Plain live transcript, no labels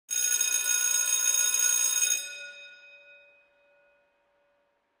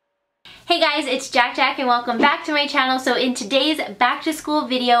Hey guys, it's JaaackJack and welcome back to my channel. So in today's back to school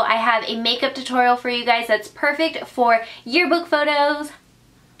video, I have a makeup tutorial for you guys that's perfect for yearbook photos.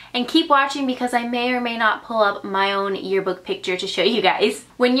 And keep watching because I may or may not pull up my own yearbook picture to show you guys.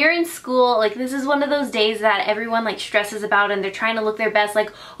 When you're in school, like this is one of those days that everyone like stresses about and they're trying to look their best,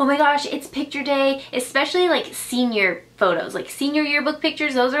 like, oh my gosh, it's picture day, especially like senior photos, like senior yearbook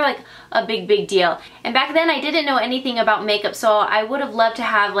pictures. Those are like a big deal. And back then I didn't know anything about makeup, so I would have loved to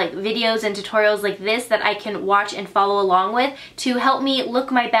have like videos and tutorials like this that I can watch and follow along with to help me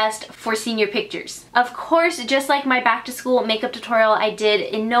look my best for senior pictures. Of course, just like my back to school makeup tutorial I did,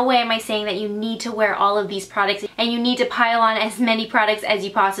 in no way am I saying that you need to wear all of these products and you need to pile on as many products as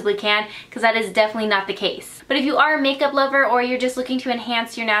you possibly can, because that is definitely not the case. But if you are a makeup lover or you're just looking to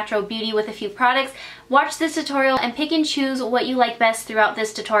enhance your natural beauty with a few products, watch this tutorial and pick and choose what you like best throughout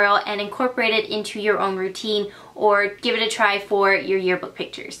this tutorial and incorporate it into your own routine or give it a try for your yearbook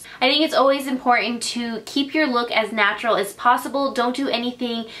pictures. I think it's always important to keep your look as natural as possible. Don't do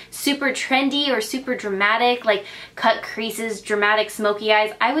anything super trendy or super dramatic, like cut creases, dramatic smoky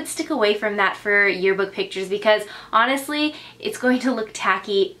eyes. I would stick away from that for yearbook pictures because honestly, it's going to look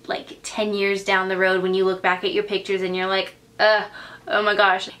tacky like 10 years down the road when you look back at your pictures and you're like, oh my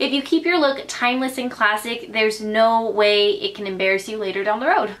gosh. If you keep your look timeless and classic, there's no way it can embarrass you later down the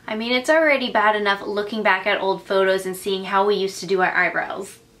road. I mean, it's already bad enough looking back at old photos and seeing how we used to do our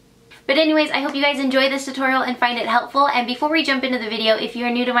eyebrows. But anyways, I hope you guys enjoy this tutorial and find it helpful. And before we jump into the video, if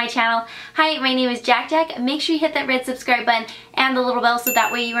you're new to my channel, hi, my name is JaaackJack. Make sure you hit that red subscribe button and the little bell so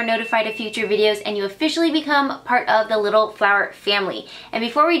that way you are notified of future videos and you officially become part of the Little Flower family. And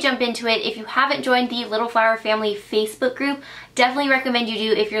before we jump into it, if you haven't joined the Little Flower family Facebook group, definitely recommend you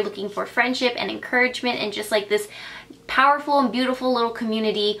do if you're looking for friendship and encouragement and just like this powerful and beautiful little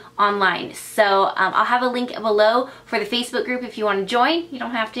community online. So I'll have a link below for the Facebook group if you want to join. You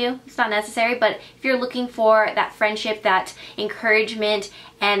don't have to, it's not necessary, but if you're looking for that friendship, that encouragement,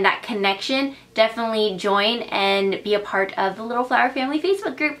 and that connection, definitely join and be a part of the Little Flower Family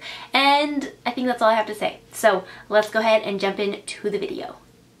Facebook group. And I think that's all I have to say. So let's go ahead and jump into the video.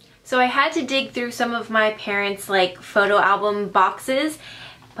 So I had to dig through some of my parents' like photo album boxes,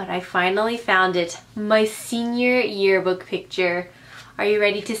 but I finally found it, my senior yearbook picture. Are you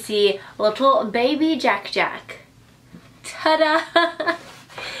ready to see little baby JaaackJack? Ta-da!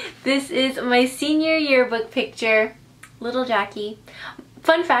 This is my senior yearbook picture, little Jackie.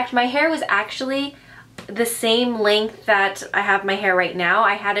 Fun fact, my hair was actually the same length that I have my hair right now.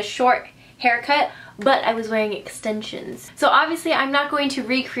 I had a short haircut, but I was wearing extensions. So obviously I'm not going to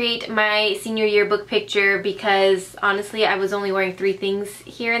recreate my senior yearbook picture because honestly I was only wearing 3 things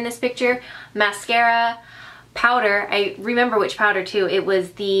here in this picture. Mascara, powder, I remember which powder too. It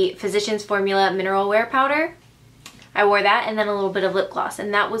was the Physicians Formula Mineral Wear Powder. I wore that, and then a little bit of lip gloss,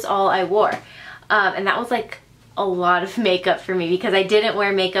 and that was all I wore. And that was like a lot of makeup for me because I didn't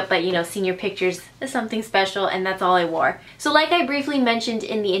wear makeup, but you know, senior pictures is something special and that's all I wore. So like I briefly mentioned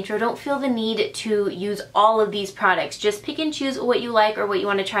in the intro, don't feel the need to use all of these products. Just pick and choose what you like or what you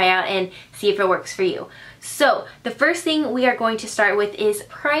want to try out and see if it works for you. So the first thing we are going to start with is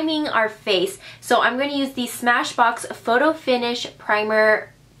priming our face. So I'm going to use the Smashbox Photo Finish Primerizer.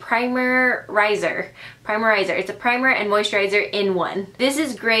 It's a primer and moisturizer in one. This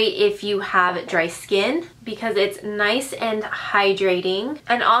is great if you have dry skin because it's nice and hydrating,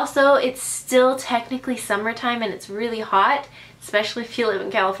 and also it's still technically summertime and it's really hot, especially if you live in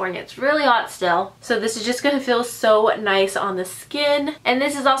California. It's really hot still. So this is just gonna feel so nice on the skin. And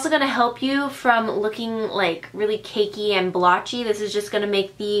this is also gonna help you from looking like really cakey and blotchy. This is just gonna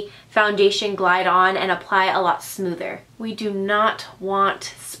make the foundation glide on and apply a lot smoother. We do not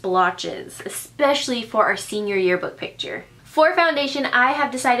want splotches, especially for our senior yearbook picture. For foundation, I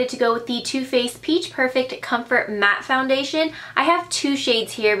have decided to go with the Too Faced Peach Perfect Comfort Matte Foundation. I have 2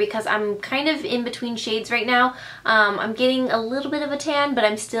 shades here because I'm kind of in between shades right now. I'm getting a little bit of a tan, but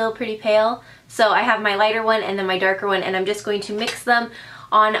I'm still pretty pale. So I have my lighter one and then my darker one, and I'm just going to mix them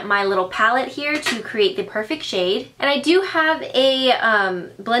on my little palette here to create the perfect shade. And I do have a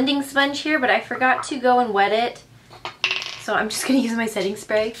blending sponge here, but I forgot to go and wet it. So I'm just gonna use my setting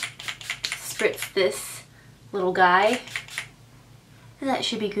spray, spritz this little guy. That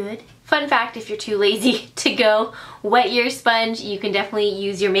should be good. Fun fact, if you're too lazy to go wet your sponge, you can definitely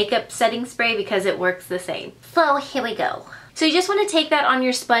use your makeup setting spray because it works the same. So here we go. So you just want to take that on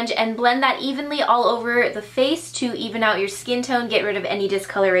your sponge and blend that evenly all over the face to even out your skin tone, get rid of any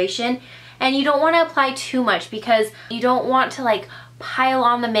discoloration. And you don't want to apply too much because you don't want to like pile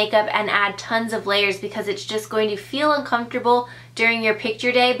on the makeup and add tons of layers because it's just going to feel uncomfortable during your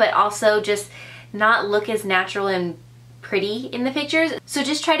picture day, but also just not look as natural and pretty in the pictures. So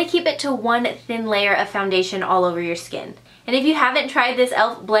just try to keep it to one thin layer of foundation all over your skin. And if you haven't tried this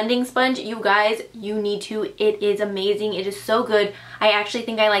e.l.f. blending sponge, you guys, you need to. It is amazing. It is so good. I actually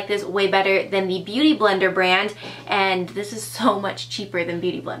think I like this way better than the Beauty Blender brand, and this is so much cheaper than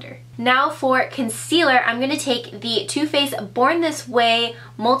Beauty Blender. Now for concealer, I'm going to take the Too Faced Born This Way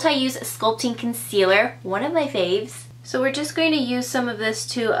Multi-Use Sculpting Concealer, one of my faves. So we're just going to use some of this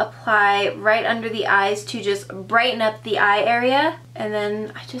to apply right under the eyes to just brighten up the eye area. And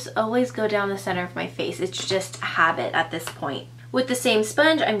then I just always go down the center of my face. It's just a habit at this point. With the same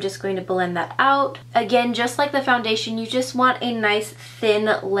sponge, I'm just going to blend that out. Again, just like the foundation, you just want a nice thin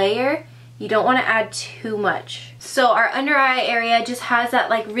layer. You don't want to add too much. So our under eye area just has that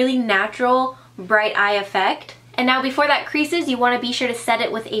like really natural bright eye effect. And now before that creases, you want to be sure to set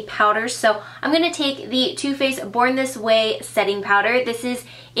it with a powder. So I'm going to take the Too Faced Born This Way setting powder. This is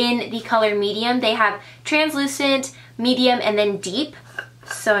in the color medium. They have translucent, medium, and then deep.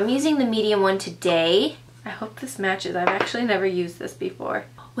 So I'm using the medium one today. I hope this matches. I've actually never used this before.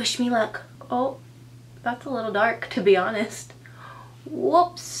 Wish me luck. Oh, that's a little dark, to be honest.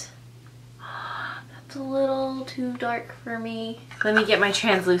 Whoops. It's a little too dark for me. Let me get my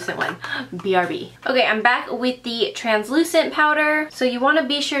translucent one. BRB. Okay, I'm back with the translucent powder. So you want to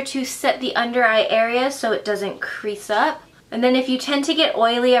be sure to set the under eye area so it doesn't crease up. And then if you tend to get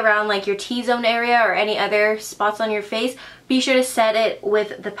oily around like your T-zone area or any other spots on your face, be sure to set it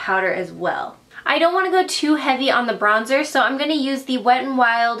with the powder as well. I don't want to go too heavy on the bronzer, so I'm going to use the Wet n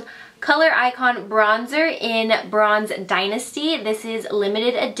Wild Color Icon Bronzer in Bronze Dynasty. This is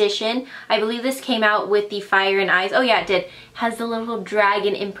limited edition. I believe this came out with the Fire and Eyes. Oh yeah, it did. It has the little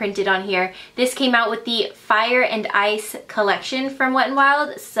dragon imprinted on here. This came out with the Fire and Ice collection from Wet n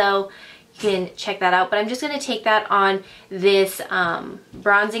Wild, so you can check that out. But I'm just going to take that on this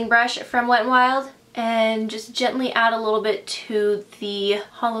bronzing brush from Wet n Wild and just gently add a little bit to the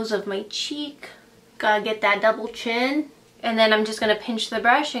hollows of my cheek. Gotta get that double chin. And then I'm just going to pinch the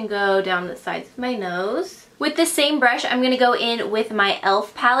brush and go down the sides of my nose. With the same brush, I'm going to go in with my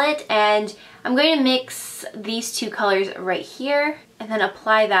e.l.f. palette, and I'm going to mix these two colors right here and then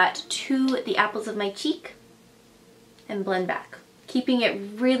apply that to the apples of my cheek and blend back, keeping it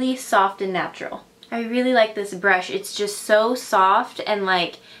really soft and natural. I really like this brush. It's just so soft and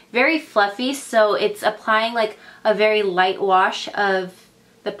like very fluffy, so it's applying like a very light wash of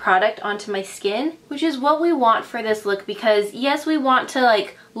the product onto my skin, which is what we want for this look, because yes, we want to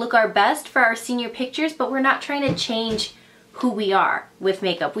like look our best for our senior pictures, but we're not trying to change who we are with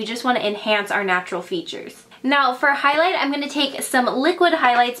makeup. We just want to enhance our natural features. Now for highlight, I'm going to take some liquid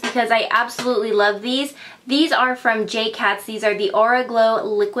highlights because I absolutely love these. These are from JaaackJack. These are the Aura Glow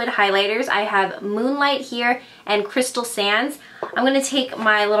liquid highlighters. I have Moonlight here and Crystal Sands. I'm going to take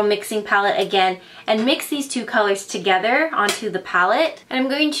my little mixing palette again and mix these two colors together onto the palette. And I'm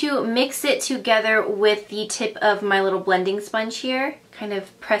going to mix it together with the tip of my little blending sponge here. Kind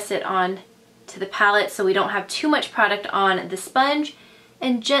of press it on to the palette so we don't have too much product on the sponge.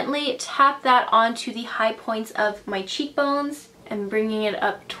 And gently tap that onto the high points of my cheekbones and bringing it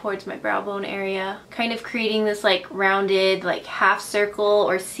up towards my brow bone area, kind of creating this like rounded like half circle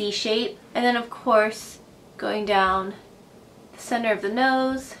or C shape. And then of course going down the center of the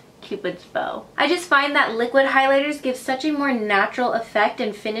nose, Cupid's bow. I just find that liquid highlighters give such a more natural effect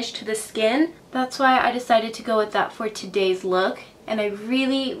and finish to the skin. That's why I decided to go with that for today's look, and I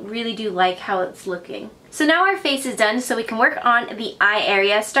really do like how it's looking. So now our face is done, so we can work on the eye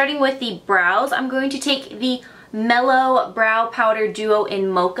area. Starting with the brows, I'm going to take the Mellow Brow Powder Duo in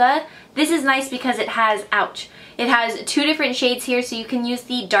Mocha. This is nice because it has, it has two different shades here, so you can use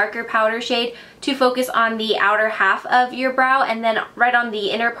the darker powder shade to focus on the outer half of your brow, and then right on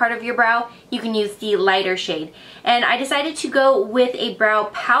the inner part of your brow, you can use the lighter shade. And I decided to go with a brow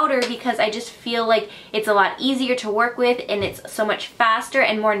powder because I just feel like it's a lot easier to work with and it's so much faster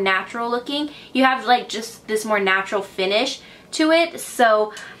and more natural looking. You have like just this more natural finish to it.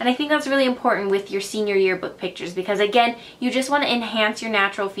 So, and I think that's really important with your senior yearbook pictures because again, you just want to enhance your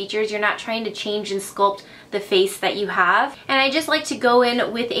natural features. You're not trying to change and sculpt the face that you have. And I just like to go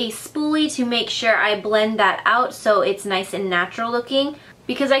in with a spoolie to make sure I blend that out so it's nice and natural looking.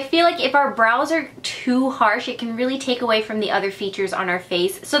 Because I feel like if our brows are too harsh, it can really take away from the other features on our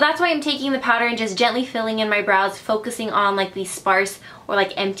face. So that's why I'm taking the powder and just gently filling in my brows, focusing on like these sparse or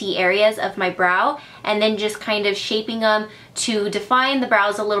like empty areas of my brow, and then just kind of shaping them to define the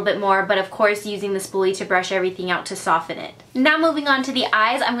brows a little bit more, but of course using the spoolie to brush everything out to soften it. Now moving on to the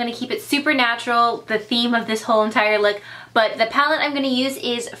eyes, I'm going to keep it super natural, the theme of this whole entire look, But the palette I'm going to use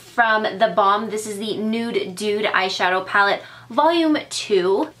is from The Balm. This is the Nude Dude eyeshadow palette, volume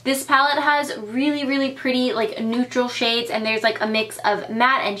 2. This palette has really pretty like neutral shades, and there's like a mix of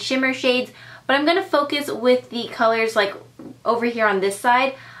matte and shimmer shades, but I'm going to focus with the colors like over here on this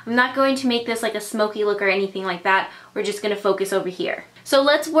side. I'm not going to make this like a smoky look or anything like that. We're just going to focus over here. So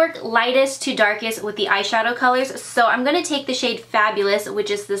let's work lightest to darkest with the eyeshadow colors. So I'm going to take the shade Fabulous,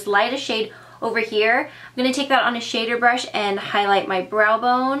 which is this lightest shade over here. I'm going to take that on a shader brush and highlight my brow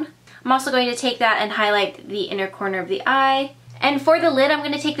bone. I'm also going to take that and highlight the inner corner of the eye. And for the lid, I'm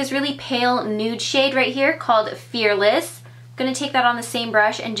going to take this really pale nude shade right here called Fearless. I'm going to take that on the same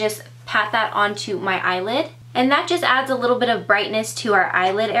brush and just pat that onto my eyelid. And that just adds a little bit of brightness to our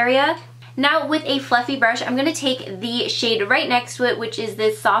eyelid area. Now with a fluffy brush, I'm going to take the shade right next to it, which is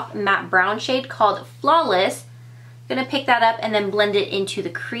this soft matte brown shade called Flawless. I'm going to pick that up and then blend it into the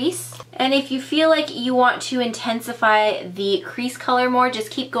crease. And if you feel like you want to intensify the crease color more,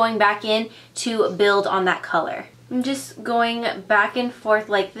 just keep going back in to build on that color. I'm just going back and forth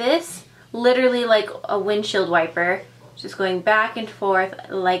like this, literally like a windshield wiper. Just going back and forth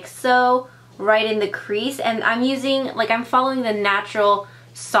like so, right in the crease. And I'm using, like, I'm following the natural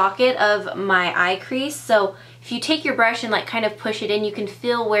socket of my eye crease. So if you take your brush and like kind of push it in, you can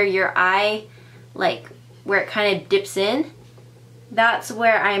feel where your eye, like where it kind of dips in. That's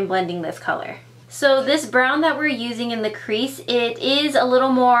where I am blending this color. So this brown that we're using in the crease, it is a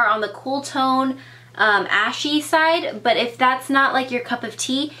little more on the cool tone, ashy side, but if that's not like your cup of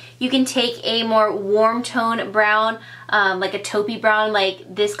tea, you can take a more warm tone brown, like a taupey brown, like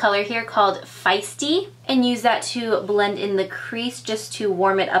this color here called Feisty, and use that to blend in the crease just to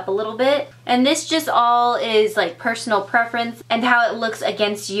warm it up a little bit. And this just all is like personal preference and how it looks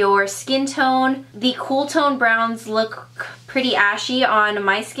against your skin tone. The cool tone browns look pretty ashy on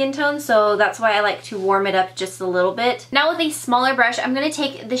my skin tone, so that's why I like to warm it up just a little bit. Now with a smaller brush, I'm going to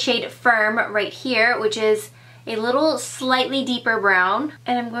take the shade Firm right here, which is a little slightly deeper brown,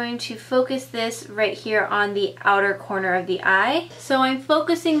 and I'm going to focus this right here on the outer corner of the eye. So I'm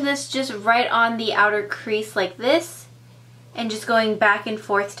focusing this just right on the outer crease like this, and just going back and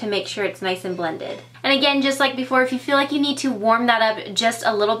forth to make sure it's nice and blended. And again, just like before, if you feel like you need to warm that up just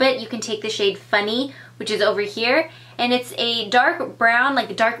a little bit, you can take the shade Funny, which is over here, and it's a dark brown,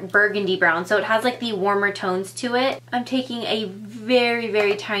 like a dark burgundy brown, so it has like the warmer tones to it. I'm taking a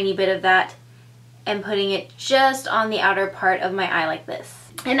very tiny bit of that and putting it just on the outer part of my eye like this.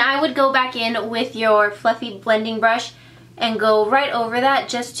 And I would go back in with your fluffy blending brush and go right over that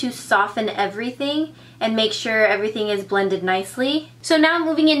just to soften everything and make sure everything is blended nicely. So now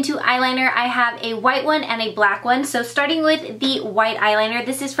moving into eyeliner, I have a white one and a black one. So starting with the white eyeliner,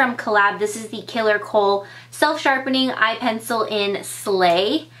 this is from Collab. This is the Killer Kohl Self-Sharpening Eye Pencil in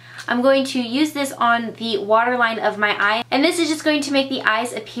Slay. I'm going to use this on the waterline of my eye, and this is just going to make the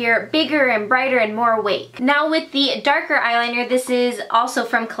eyes appear bigger and brighter and more awake. Now with the darker eyeliner, this is also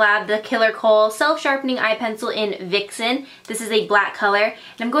from Collab, the Killer Kohl Self-Sharpening Eye Pencil in Vixen. This is a black color, and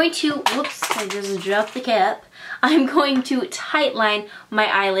I'm going to, whoops, I just dropped the cap. I'm going to tight line my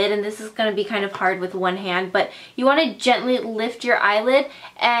eyelid, and this is going to be kind of hard with one hand, but you want to gently lift your eyelid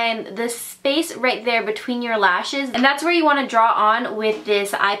and the space right there between your lashes, and that's where you want to draw on with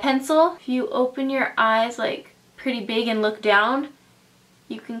this eye pencil. If you open your eyes like pretty big and look down,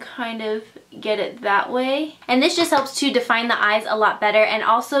 you can kind of get it that way. And this just helps to define the eyes a lot better and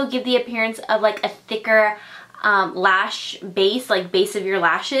also give the appearance of like a thicker lash base, like base of your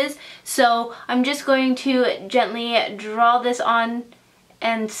lashes. So I'm just going to gently draw this on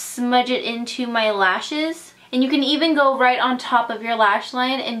and smudge it into my lashes. And you can even go right on top of your lash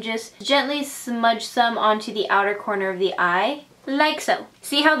line and just gently smudge some onto the outer corner of the eye, like so.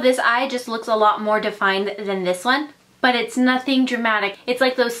 See how this eye just looks a lot more defined than this one? But it's nothing dramatic. It's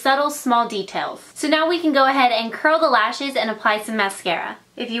like those subtle small details. So now we can go ahead and curl the lashes and apply some mascara.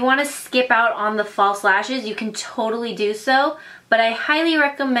 If you want to skip out on the false lashes, you can totally do so, but I highly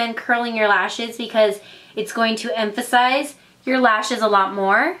recommend curling your lashes because it's going to emphasize your lashes a lot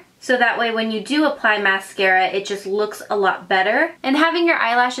more. So that way when you do apply mascara, it just looks a lot better. And having your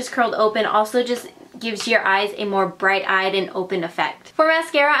eyelashes curled open also just gives your eyes a more bright-eyed and open effect. For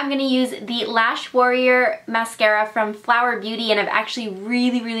mascara, I'm going to use the Lash Warrior mascara from Flower Beauty, and I've actually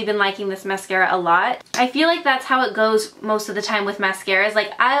really been liking this mascara a lot. I feel like that's how it goes most of the time with mascaras.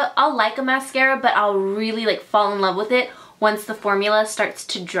 Like I'll like a mascara, but I'll really like fall in love with it once the formula starts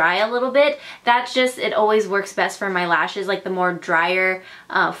to dry a little bit. That's just, it always works best for my lashes, like the more drier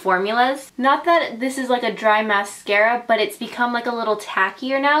formulas. Not that this is like a dry mascara, but it's become like a little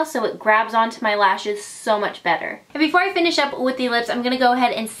tackier now, so it grabs onto my lashes so much better. And before I finish up with the lips, I'm gonna go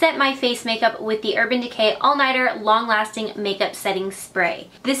ahead and set my face makeup with the Urban Decay All Nighter Long Lasting Makeup Setting Spray.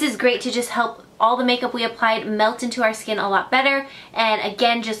 This is great to just help all the makeup we applied melt into our skin a lot better, and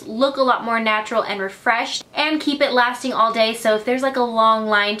again, just look a lot more natural and refreshed, and keep it lasting all day. So if there's like a long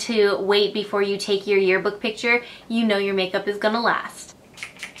line to wait before you take your yearbook picture, you know your makeup is gonna last.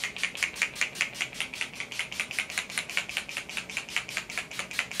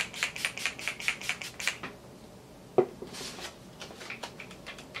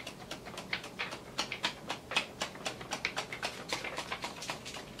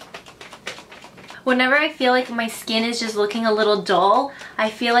 Whenever I feel like my skin is just looking a little dull, I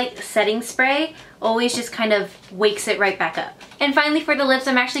feel like setting spray always just kind of wakes it right back up. And finally for the lips,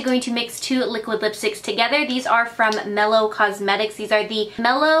 I'm actually going to mix two liquid lipsticks together. These are from Mellow Cosmetics. These are the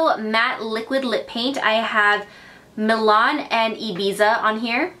Mellow Matte Liquid Lip Paint. I have Milan and Ibiza on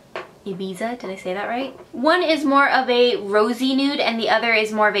here. Ibiza, did I say that right? One is more of a rosy nude and the other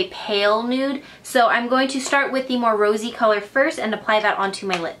is more of a pale nude. So I'm going to start with the more rosy color first and apply that onto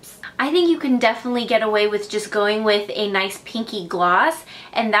my lips. I think you can definitely get away with just going with a nice pinky gloss,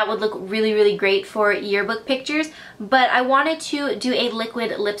 and that would look really, really great for yearbook pictures. But I wanted to do a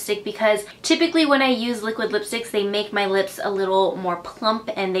liquid lipstick because typically when I use liquid lipsticks, they make my lips a little more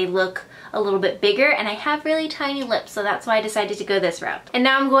plump and they look a little bit bigger, and I have really tiny lips, so that's why I decided to go this route. And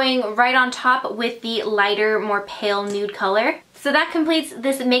now I'm going right on top with the lighter, more pale nude color. So that completes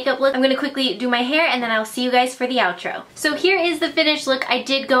this makeup look. I'm gonna quickly do my hair and then I'll see you guys for the outro. So here is the finished look. I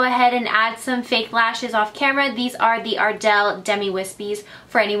did go ahead and add some fake lashes off camera. These are the Ardell Demi Wispies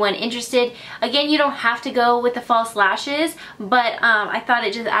for anyone interested. Again, you don't have to go with the false lashes, but I thought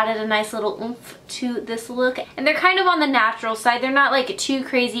it just added a nice little oomph to this look. And they're kind of on the natural side. They're not like too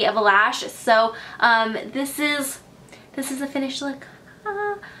crazy of a lash. So this is the finished look.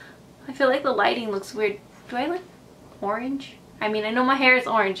 I feel like the lighting looks weird. Do I look orange? I mean, I know my hair is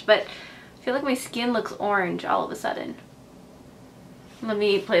orange, but I feel like my skin looks orange all of a sudden. Let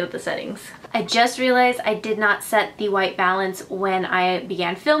me play with the settings. I just realized I did not set the white balance when I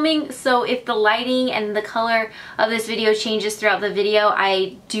began filming, so if the lighting and the color of this video changes throughout the video,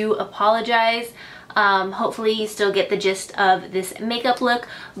 I do apologize. Hopefully you still get the gist of this makeup look,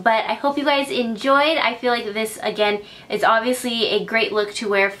 but I hope you guys enjoyed. I feel like this, again, is obviously a great look to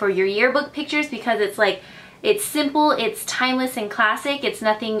wear for your yearbook pictures because it's like, it's simple, it's timeless and classic. It's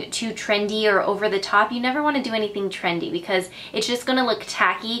nothing too trendy or over the top. You never want to do anything trendy because it's just going to look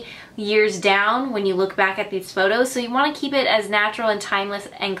tacky years down when you look back at these photos. So you want to keep it as natural and timeless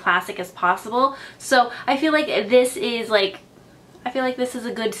and classic as possible. So I feel like this is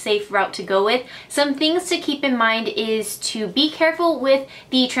a good safe route to go with. Some things to keep in mind is to be careful with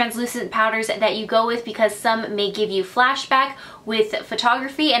the translucent powders that you go with because some may give you flashback with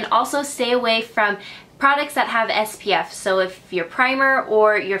photography, and also stay away from products that have SPF. So if your primer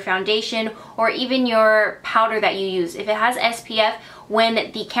or your foundation or even your powder that you use, if it has SPF,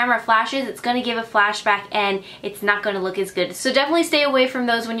 when the camera flashes, it's going to give a flashback and it's not going to look as good. So definitely stay away from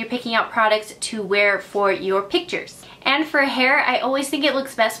those when you're picking out products to wear for your pictures. And for hair, I always think it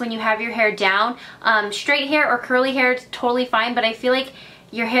looks best when you have your hair down. Straight hair or curly hair is totally fine, but I feel like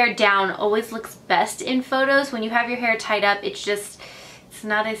your hair down always looks best in photos. When you have your hair tied up, it's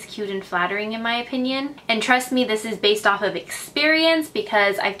not as cute and flattering in my opinion. And trust me, this is based off of experience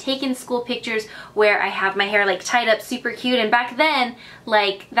because I've taken school pictures where I have my hair like tied up super cute, and back then,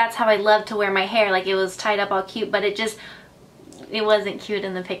 like, that's how I loved to wear my hair. Like, it was tied up all cute, but it wasn't cute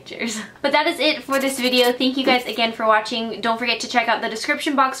in the pictures. But that is it for this video. Thank you guys again for watching. Don't forget to check out the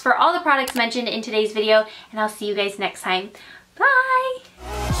description box for all the products mentioned in today's video, and I'll see you guys next time. Bye!